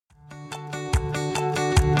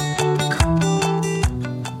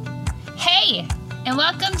and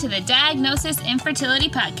welcome to the Diagnosis Infertility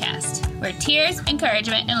Podcast, where tears,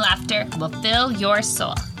 encouragement, and laughter will fill your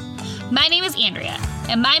soul. My name is Andrea,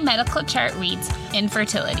 and my medical chart reads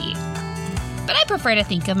infertility. But I prefer to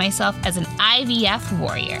think of myself as an IVF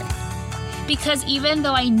warrior, because even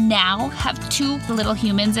though I now have 2 little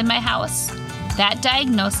humans in my house, that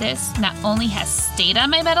diagnosis not only has stayed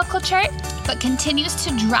on my medical chart, but continues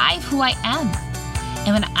to drive who I am.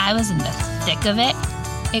 And when I was in the thick of it,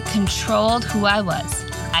 it controlled who I was.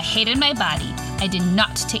 I hated my body. I did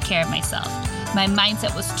not take care of myself. My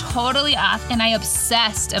mindset was totally off, and I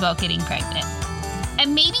obsessed about getting pregnant.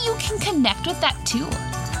 And maybe you can connect with that too.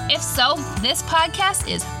 If so, this podcast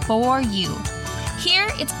is for you. Here,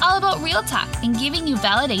 it's all about real talk and giving you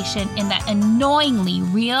validation in that annoyingly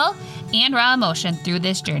real and raw emotion through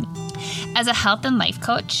this journey. As a health and life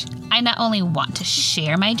coach, I not only want to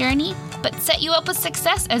share my journey, but set you up with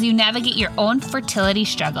success as you navigate your own fertility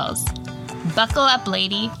struggles. Buckle up,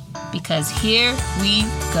 lady, because here we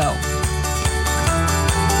go.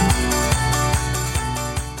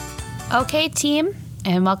 Okay, team,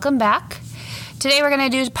 and welcome back. Today we're going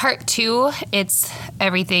to do part 2. It's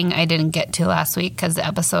everything I didn't get to last week because the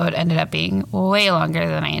episode ended up being way longer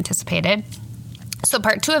than I anticipated. So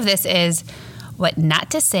part 2 of this is what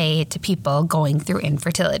not to say to people going through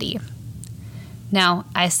infertility. Now,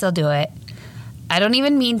 I still do it. I don't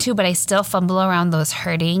even mean to, but I still fumble around those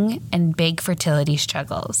hurting and big fertility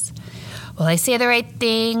struggles. Will I say the right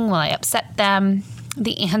thing? Will I upset them?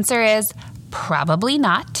 The answer is probably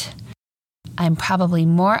not. I'm probably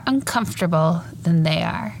more uncomfortable than they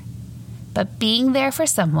are. But being there for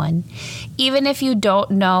someone, even if you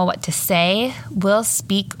don't know what to say, will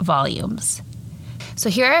speak volumes. So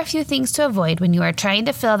here are a few things to avoid when you are trying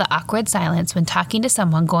to fill the awkward silence when talking to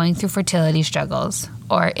someone going through fertility struggles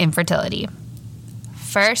or infertility.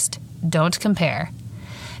 First, don't compare.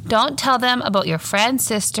 Don't tell them about your friend's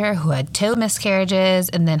sister who had 2 miscarriages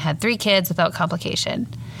and then had 3 kids without complication.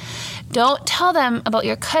 Don't tell them about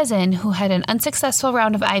your cousin who had an unsuccessful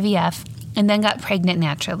round of IVF and then got pregnant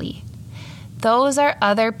naturally. Those are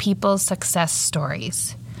other people's success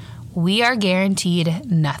stories. We are guaranteed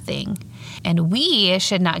nothing. And we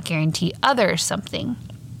should not guarantee others something,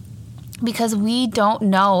 because we don't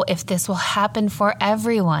know if this will happen for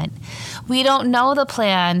everyone. We don't know the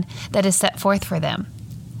plan that is set forth for them.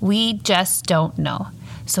 We just don't know.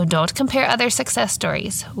 So don't compare other success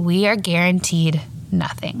stories. We are guaranteed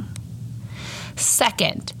nothing.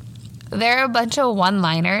 Second, there are a bunch of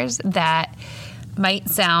one-liners that might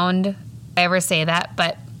sound, I ever say that,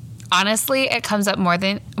 but honestly, it comes up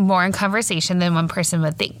more in conversation than one person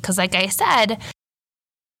would think. Because like I said,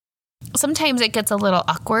 sometimes it gets a little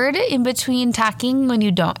awkward in between talking when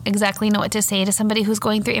you don't exactly know what to say to somebody who's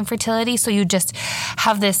going through infertility. So you just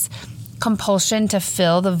have this compulsion to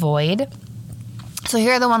fill the void. So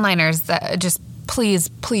here are the one-liners that just please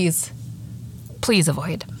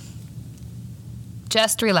avoid.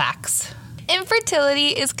 Just relax. Infertility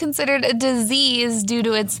is considered a disease due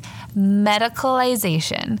to its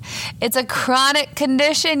medicalization. It's a chronic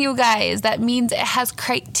condition, you guys. That means it has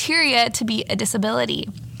criteria to be a disability.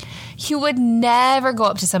 You would never go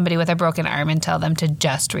up to somebody with a broken arm and tell them to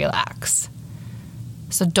just relax.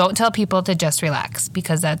 So don't tell people to just relax,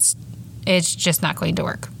 because it's just not going to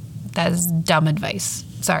work. That is dumb advice.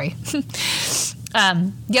 Sorry.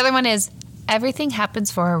 The other one is everything happens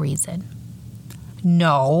for a reason.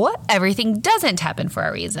 No, everything doesn't happen for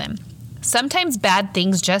a reason. Sometimes bad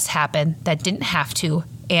things just happen that didn't have to,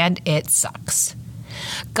 and it sucks.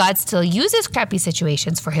 God still uses crappy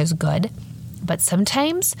situations for his good, but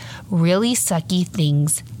sometimes really sucky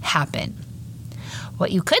things happen.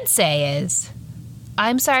 What you could say is,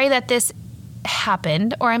 I'm sorry that this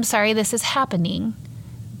happened, or I'm sorry this is happening.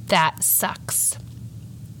 That sucks.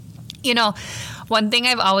 You know, one thing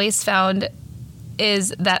I've always found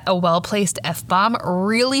is that a well-placed F-bomb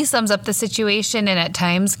really sums up the situation, and at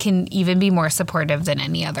times can even be more supportive than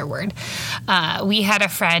any other word. We had a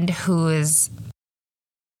friend whose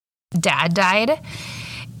dad died,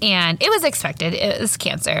 and it was expected. It was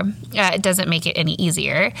cancer. It doesn't make it any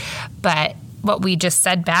easier, but what we just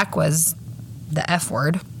said back was the F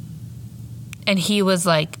word. And he was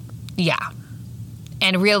like, yeah.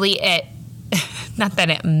 And really not that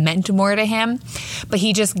it meant more to him, but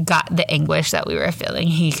he just got the anguish that we were feeling.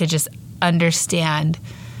 He could just understand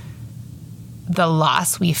the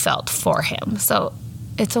loss we felt for him. So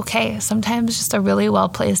it's okay. Sometimes just a really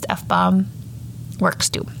well-placed F-bomb works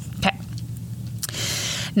too. Okay.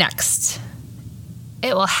 Next.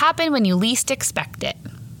 It will happen when you least expect it.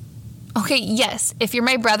 Okay, yes, if you're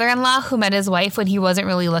my brother-in-law who met his wife when he wasn't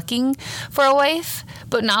really looking for a wife,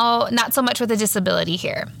 but now not so much with a disability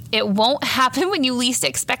here. It won't happen when you least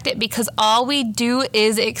expect it because all we do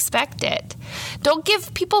is expect it. Don't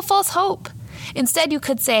give people false hope. Instead, you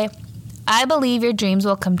could say, I believe your dreams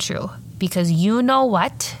will come true because you know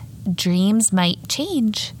what? Dreams might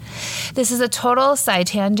change. This is a total side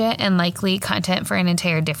tangent and likely content for an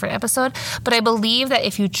entire different episode, but I believe that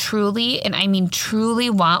if you truly, and I mean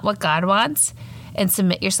truly want what God wants and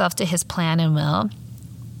submit yourself to his plan and will,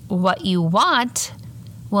 what you want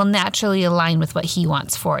will naturally align with what he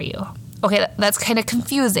wants for you. Okay, that's kind of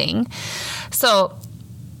confusing. So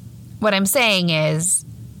what I'm saying is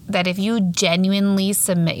that if you genuinely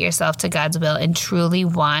submit yourself to God's will and truly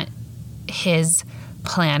want his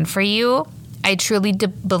plan for you, I truly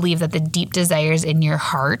believe that the deep desires in your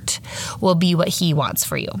heart will be what he wants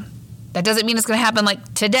for you. That doesn't mean it's going to happen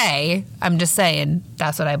like today. I'm just saying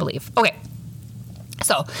that's what I believe. Okay.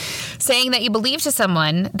 So saying that you believe to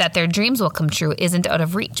someone that their dreams will come true isn't out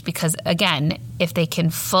of reach because, again, if they can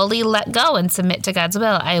fully let go and submit to God's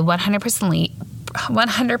will, I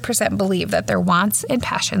 100% believe that their wants and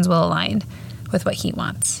passions will align with what he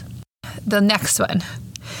wants. The next one.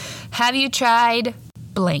 Have you tried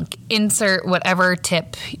blank? Insert whatever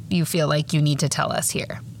tip you feel like you need to tell us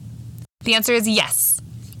here. The answer is yes.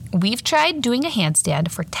 We've tried doing a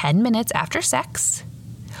handstand for 10 minutes after sex.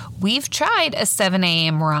 We've tried a 7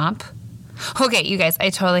 a.m. romp. Okay, you guys, I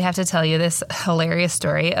totally have to tell you this hilarious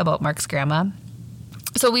story about Mark's grandma.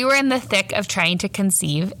 So we were in the thick of trying to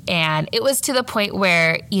conceive, and it was to the point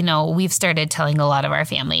where, we've started telling a lot of our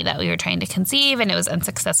family that we were trying to conceive, and it was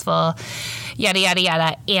unsuccessful, yada, yada,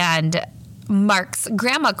 yada. And Mark's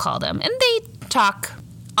grandma called him, and they talk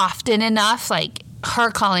often enough, like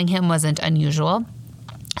her calling him wasn't unusual.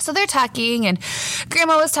 So they're talking, and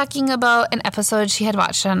Grandma was talking about an episode she had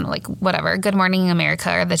watched on, Good Morning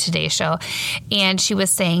America or the Today Show, and she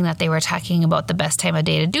was saying that they were talking about the best time of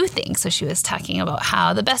day to do things. So she was talking about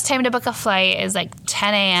how the best time to book a flight is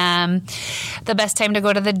 10 a.m., the best time to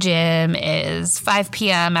go to the gym is 5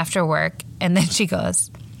 p.m. after work, and then she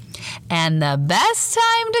goes, and the best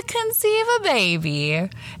time to conceive a baby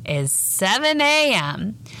is 7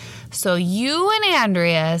 a.m., so you and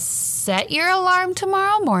Andrea set your alarm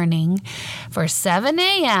tomorrow morning for 7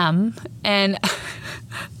 a.m. And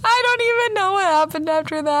I don't even know what happened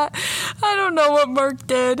after that. I don't know what Mark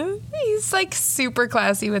did. He's super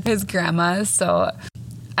classy with his grandma. So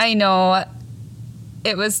I know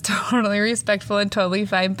it was totally respectful and totally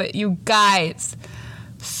fine. But you guys,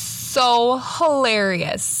 so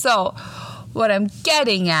hilarious. So what I'm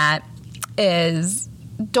getting at is,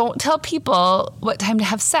 don't tell people what time to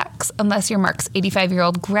have sex unless you're Mark's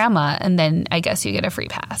 85-year-old grandma, and then I guess you get a free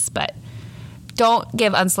pass. But don't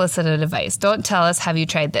give unsolicited advice. Don't tell us, have you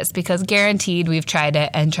tried this? Because guaranteed we've tried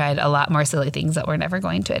it and tried a lot more silly things that we're never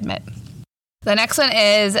going to admit. The next one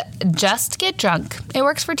is just get drunk. It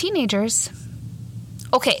works for teenagers.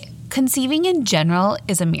 Okay, conceiving in general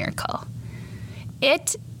is a miracle.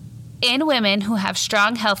 In women who have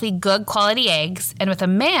strong, healthy, good quality eggs, and with a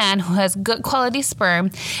man who has good quality sperm,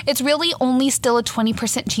 it's really only still a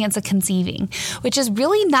 20% chance of conceiving, which is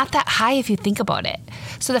really not that high if you think about it.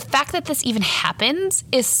 So the fact that this even happens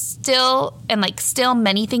is still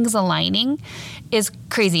many things aligning is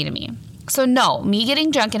crazy to me. So no, me getting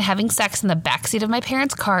drunk and having sex in the backseat of my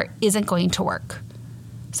parents' car isn't going to work.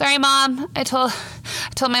 Sorry, Mom. I told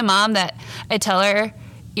my mom that I'd tell her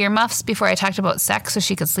earmuffs before I talked about sex so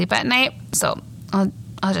she could sleep at night. So I'll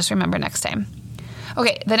just remember next time.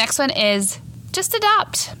 Okay, the next one is just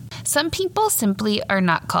adopt. Some people simply are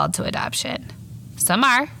not called to adoption. Some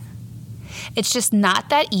are. It's just not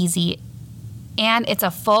that easy, and it's a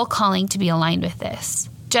full calling to be aligned with this.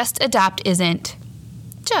 Just adopt isn't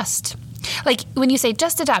just. When you say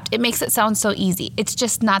just adopt, it makes it sound so easy. It's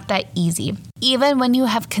just not that easy. Even when you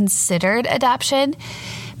have considered adoption,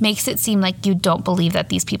 makes it seem like you don't believe that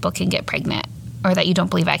these people can get pregnant, or that you don't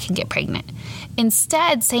believe I can get pregnant.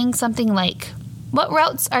 Instead, saying something like, what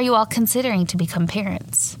routes are you all considering to become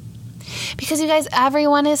parents? Because you guys,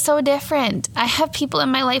 everyone is so different. I have people in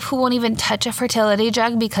my life who won't even touch a fertility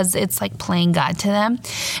drug because it's like playing God to them.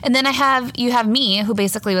 And then you have me who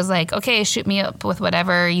basically was like, okay, shoot me up with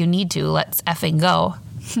whatever you need to. Let's effing go.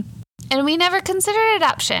 And we never considered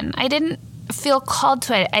adoption. I didn't feel called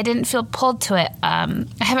to it. I didn't feel pulled to it. I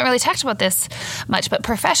haven't really talked about this much, but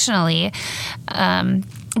professionally,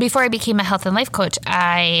 before I became a health and life coach,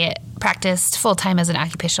 I practiced full-time as an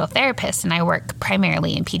occupational therapist, and I work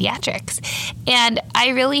primarily in pediatrics. And I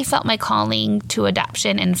really felt my calling to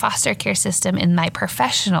adoption and foster care system in my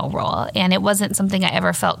professional role, and it wasn't something I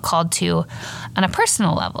ever felt called to on a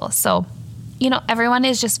personal level. So, everyone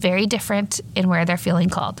is just very different in where they're feeling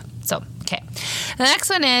called. So, okay. The next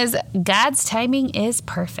one is God's timing is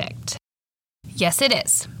perfect. Yes, it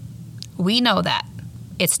is. We know that.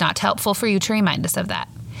 It's not helpful for you to remind us of that.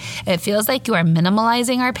 It feels like you are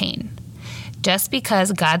minimalizing our pain. Just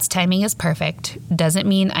because God's timing is perfect doesn't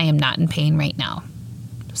mean I am not in pain right now.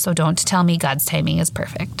 So don't tell me God's timing is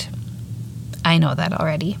perfect. I know that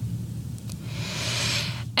already.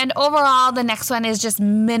 And overall, the next one is just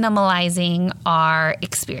minimalizing our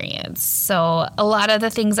experience. So a lot of the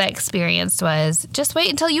things I experienced was just wait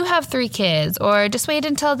until you have 3 kids, or just wait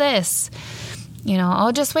until this.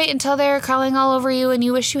 Just wait until they're crawling all over you and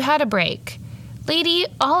you wish you had a break. Lady,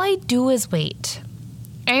 all I do is wait.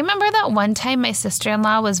 I remember that one time my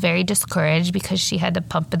sister-in-law was very discouraged because she had to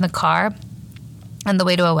pump in the car on the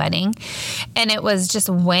way to a wedding, and it was just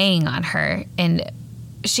weighing on her, and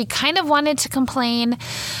she kind of wanted to complain,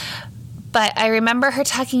 but I remember her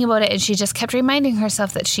talking about it, and she just kept reminding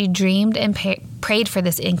herself that she dreamed and prayed for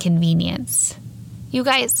this inconvenience. You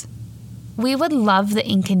guys, we would love the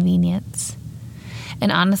inconvenience.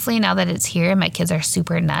 And honestly, now that it's here and my kids are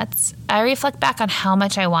super nuts, I reflect back on how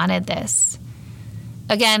much I wanted this.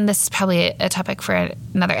 Again, this is probably a topic for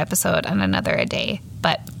another episode on another day,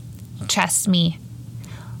 but trust me,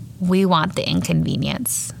 we want the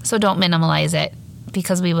inconvenience. So don't minimalize it,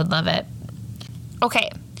 because we would love it. Okay,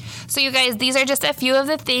 so you guys, these are just a few of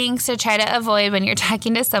the things to try to avoid when you're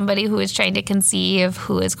talking to somebody who is trying to conceive,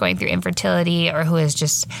 who is going through infertility, or who is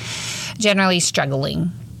just generally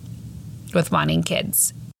struggling with wanting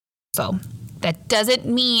kids. So that doesn't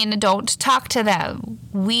mean don't talk to them.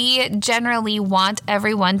 We generally want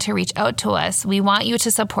everyone to reach out to us. We want you to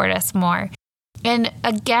support us more. And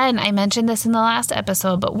again, I mentioned this in the last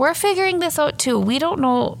episode, but we're figuring this out too. We don't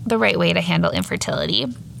know the right way to handle infertility,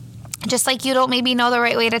 just like you don't maybe know the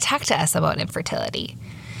right way to talk to us about infertility.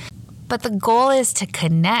 But the goal is to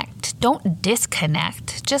connect. Don't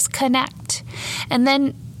disconnect. Just connect. And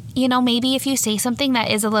then, maybe if you say something that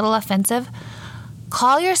is a little offensive,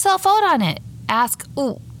 call yourself out on it. Ask,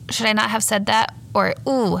 ooh, should I not have said that? Or,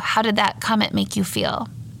 ooh, how did that comment make you feel?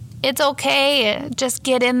 It's okay. Just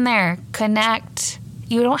get in there. Connect.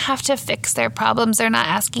 You don't have to fix their problems. They're not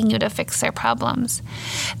asking you to fix their problems.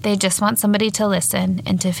 They just want somebody to listen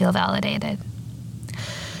and to feel validated.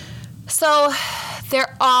 So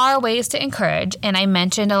there are ways to encourage, and I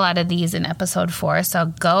mentioned a lot of these in episode 4, so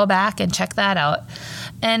go back and check that out.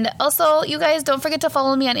 And also, you guys, don't forget to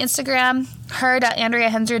follow me on Instagram,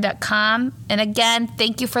 her.andreahenzer.com. And again,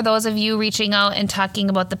 thank you for those of you reaching out and talking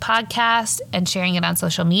about the podcast and sharing it on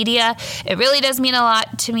social media. It really does mean a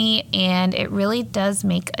lot to me, and it really does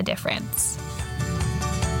make a difference.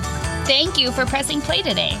 Thank you for pressing play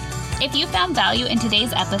today. If you found value in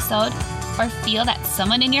today's episode, or feel that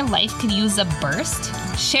someone in your life could use a burst,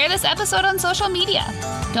 share this episode on social media.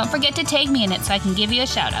 Don't forget to tag me in it so I can give you a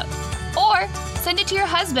shout out. Or send it to your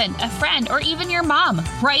husband, a friend, or even your mom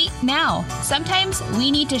right now. Sometimes we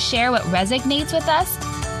need to share what resonates with us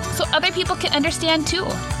so other people can understand too.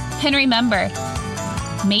 And remember,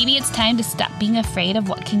 maybe it's time to stop being afraid of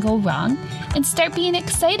what can go wrong and start being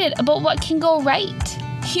excited about what can go right.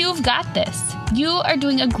 You've got this. You are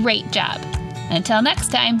doing a great job. Until next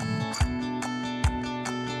time.